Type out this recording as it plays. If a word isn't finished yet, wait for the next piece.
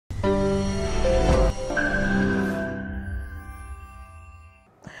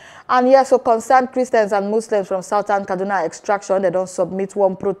And yes, so concerned Christians and Muslims from Southern Kaduna extraction, they don't submit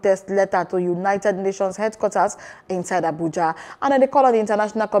one protest letter to United Nations headquarters inside Abuja. And then they call on the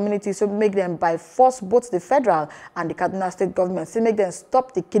international community to make them by force, both the federal and the Kaduna state government, to make them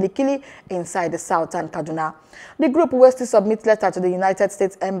stop the kili inside the Southern Kaduna. The group will still submit letter to the United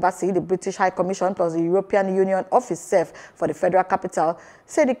States Embassy, the British High Commission, plus the European Union office SEF for the federal capital,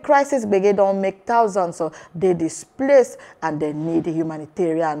 say the crisis brigade don't make thousands, so they displaced and they need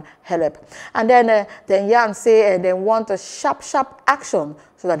humanitarian help. And then Yan say they want a sharp action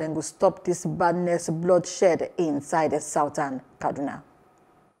so that they will stop this badness, bloodshed inside the Southern Kaduna.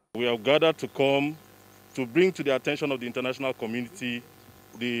 We have gathered to come to bring to the attention of the international community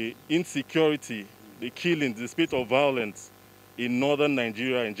the insecurity, the killings, the spate of violence in northern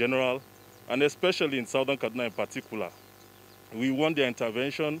Nigeria in general, and especially in southern Kaduna in particular. We want their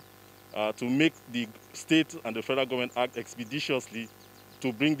intervention to make the state and the federal government act expeditiously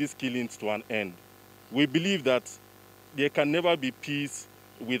to bring these killings to an end. We believe that there can never be peace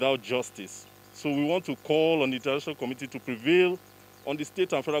without justice. So we want to call on the international community to prevail on the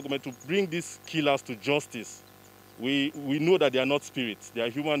state and federal government to bring these killers to justice. We know that they are not spirits, they are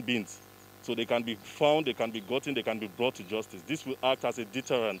human beings. So they can be found, they can be gotten, they can be brought to justice. This will act as a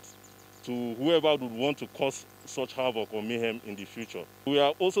deterrent to whoever would want to cause such havoc or mayhem in the future. We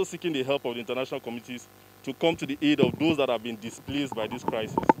are also seeking the help of the international communities to come to the aid of those that have been displaced by this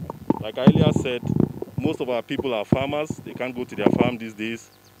crisis. Like I earlier said, most of our people are farmers. They can't go to their farm these days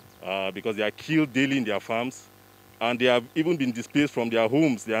because they are killed daily in their farms. And they have even been displaced from their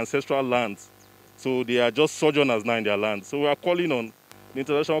homes, their ancestral lands. So they are just sojourners now in their land. So we are calling on the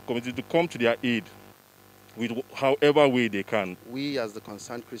international community to come to their aid with however way they can. We, as the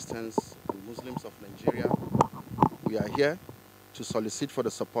concerned Christians and Muslims of Nigeria, we are here to solicit for the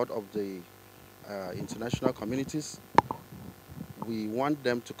support of the international communities. We want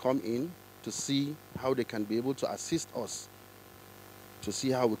them to come in to see how they can be able to assist us, to see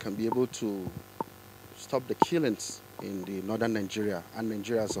how we can be able to stop the killings in the northern Nigeria and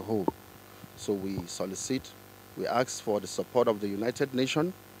Nigeria as a whole. So we solicit, we ask for the support of the United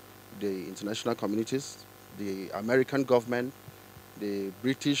Nations, the international communities, the American government, the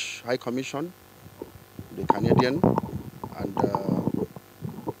British High Commission, the Canadian, and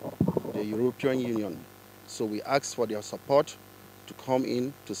the European Union. So we ask for their support to come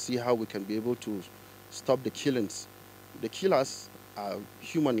in to see how we can be able to stop the killings. The killers are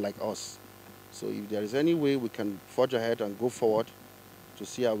human like us. So if there is any way we can forge ahead and go forward to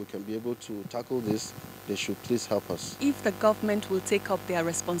see how we can be able to tackle this, they should please help us. If the government will take up their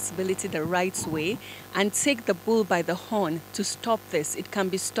responsibility the right way and take the bull by the horn to stop this, it can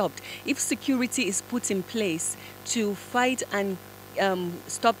be stopped. If security is put in place to fight and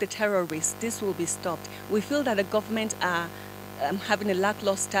stop the terrorists, this will be stopped. We feel that the government are having a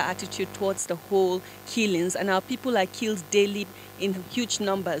lackluster attitude towards the whole killings, and our people are killed daily in huge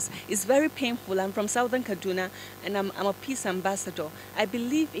numbers. It's very painful. I'm from Southern Kaduna, and I'm a peace ambassador. I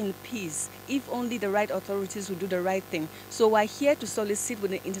believe in peace if only the right authorities will do the right thing. So we're here to solicit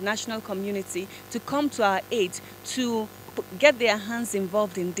with the international community to come to our aid, to get their hands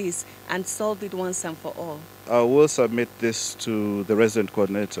involved in this and solve it once and for all. I will submit this to the resident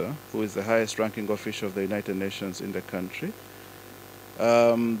coordinator, who is the highest ranking official of the United Nations in the country.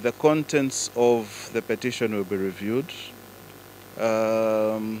 The contents of the petition will be reviewed,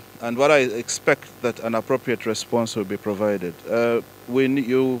 and what I expect that an appropriate response will be provided.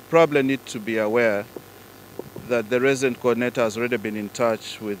 You probably need to be aware that the resident coordinator has already been in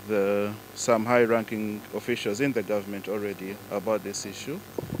touch with some high-ranking officials in the government already about this issue.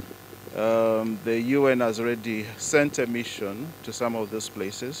 The UN has already sent a mission to some of those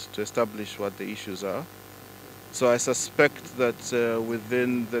places to establish what the issues are. So I suspect that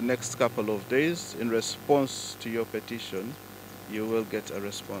within the next couple of days, in response to your petition, you will get a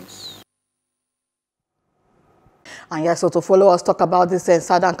response. And yes, so to follow us talk about this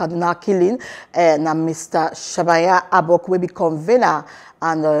Southern Kaduna killing, now Mr. Shabaya Abok will be convener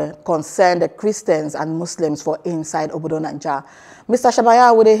and concern the Christians and Muslims for inside Obodo Naija. Mr.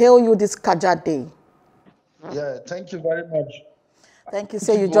 Shabaya, will they hail you this Kaja Day? Yeah, thank you very much. Thank you.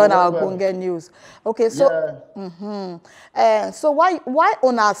 Say you join our Gonga News. Okay, so so why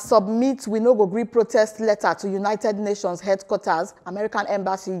on our submit we no go agree protest letter to United Nations headquarters, American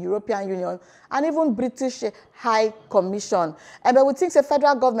Embassy, European Union, and even British High Commission. But we think the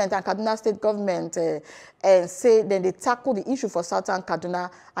federal government and Kaduna state government say then they tackle the issue for Southern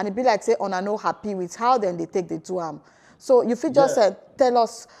Kaduna, and it be like say on no happy with how then they take the two. So you feel just tell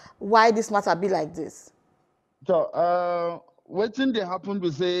us why this matter be like this. So waiting they happen to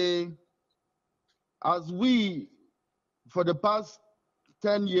say, as we, for the past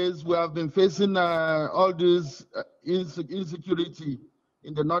 10 years, we have been facing all this insecurity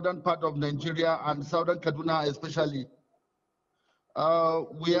in the northern part of Nigeria and southern Kaduna especially.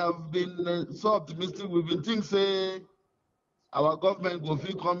 We have been so optimistic. We've been thinking, say, our government will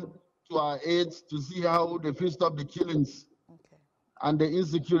come to our aid to see how they feel stop the killings and the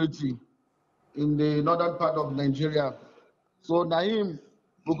insecurity in the northern part of Nigeria. So Naim,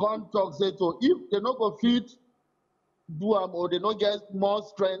 we can't talk, say, so if they not go fit, do or they not get more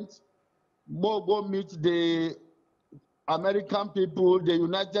strength, more go meet the American people, the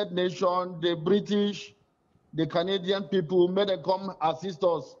United Nations, the British, the Canadian people, may they come assist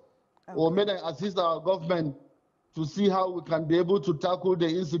us, or may they assist our government to see how we can be able to tackle the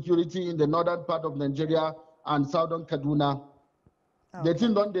insecurity in the northern part of Nigeria and southern Kaduna. The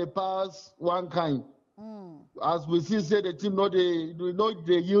team don't they pass one kind. As we see, say the team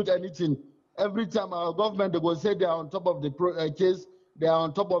they yield anything. Every time our government they will say they are on top of the case, they are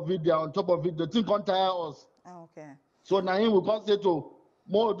on top of it, they are on top of it. The thing can't tire us. So now we can't say to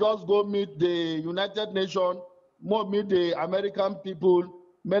more just go meet the United Nations, more meet the American people,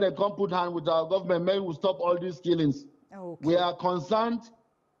 may they come put hand with our government, may we stop all these killings. We are concerned,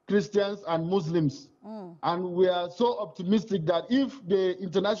 Christians and Muslims, and we are so optimistic that if the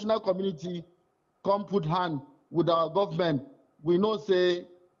international community come put hand with our government, we know say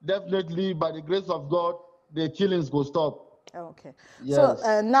definitely by the grace of God, the killings will stop. Yes.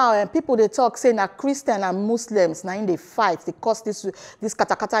 So now people they talk saying that Christian and Muslims now in they fight, they cause this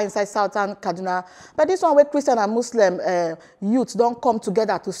katakata inside southern Kaduna. But this one where Christian and Muslim youth don't come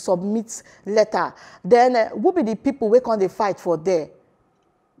together to submit letter. Then who be the people where can they fight for there?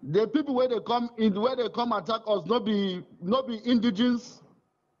 The people where they come attack us, not be indigenous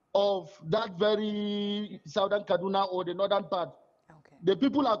of that very southern Kaduna or the northern part. The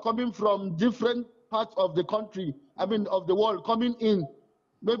people are coming from different parts of the country, I mean of the world, coming in,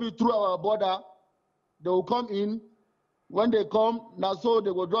 maybe through our border. They will come in. When they come, now so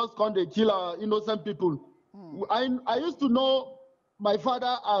they will just come, they kill our innocent people. I used to know my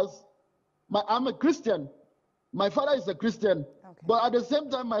father as, I'm a Christian. My father is a Christian. But at the same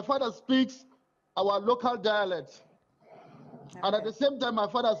time, my father speaks our local dialect. And at the same time, my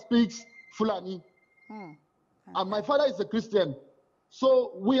father speaks Fulani. And my father is a Christian.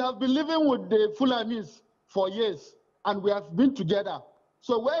 So we have been living with the Fulanis for years, and we have been together.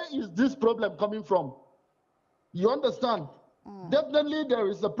 So where is this problem coming from? You understand? Definitely there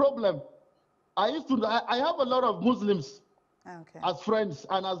is a problem. I have a lot of Muslims as friends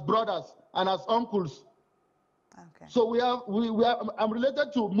and as brothers and as uncles. So I'm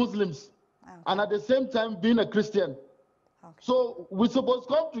related to Muslims, and at the same time being a Christian. So we're supposed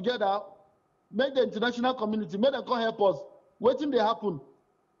to come together, make the international community, make them come help us. Waiting they happen.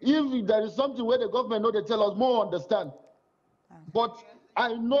 If there is something where the government know, they tell us more understand. But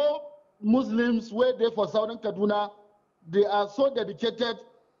I know Muslims where they for southern Kaduna, they are so dedicated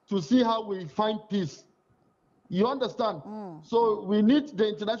to see how we find peace. You understand? So we need the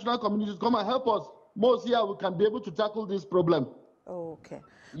international community to come and help us. Most here we can be able to tackle this problem.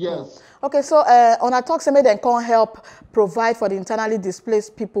 Yes. Okay, so on our talk, somebody then can help provide for the internally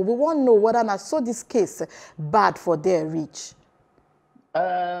displaced people. We want to know whether not so this case bad for their reach.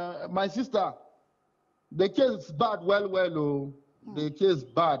 My sister, the case is bad, the case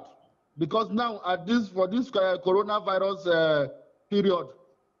bad. Because now for this coronavirus period,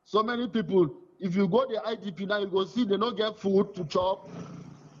 so many people, if you go to the IDP now, you go see they don't get food to chop.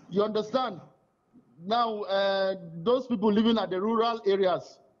 You understand? Now, those people living at the rural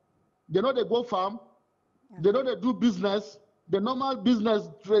areas, they know they go farm, they know they do business, the normal business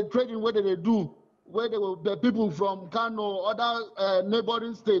trading where they do, where the people from Kano, other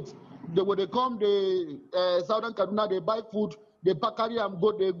neighboring states, they come, southern Kaduna, they buy food, they carry them,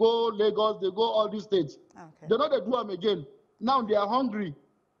 they go Lagos, they go all these states. They know they do them again. Now they are hungry.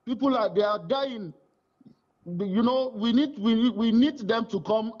 People they are dying. You know, we need them to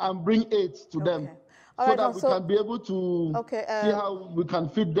come and bring aid to them. So that we can be able to see how we can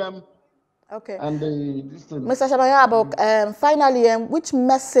feed them. And this thing. Mr. Shabayabo, finally, which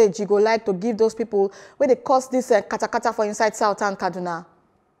message you would like to give those people where they cause this katakata for inside southern Kaduna?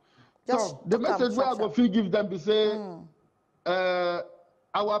 So the message where I go give them is say,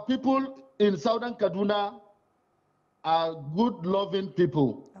 our people in southern Kaduna are good, loving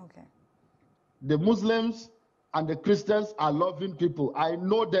people. The Muslims and the Christians are loving people. I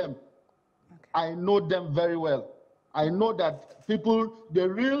know them. I know them very well. I know that people, the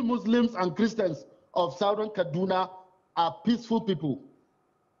real Muslims and Christians of southern Kaduna are peaceful people.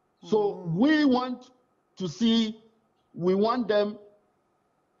 So we want to see, we want them,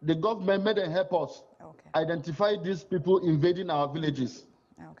 the government may they help us identify these people invading our villages.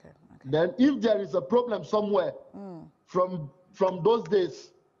 Okay. Then if there is a problem somewhere from those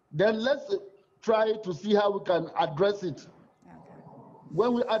days, then let's try to see how we can address it. Okay.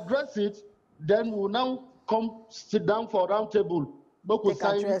 When we address it, then we'll now come sit down for a round table. Take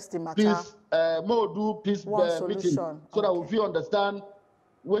address the matter. Peace, peace meeting, so that we understand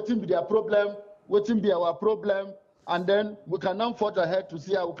what will be their problem, what will be our problem, and then we can now forge ahead to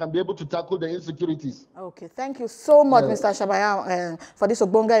see how we can be able to tackle the insecurities. Okay, thank you so much, Mr. Shabaya, for this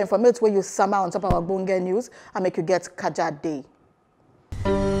Ogbonge information where you sum on top of our Ogbonge news and make you get Kaja Day.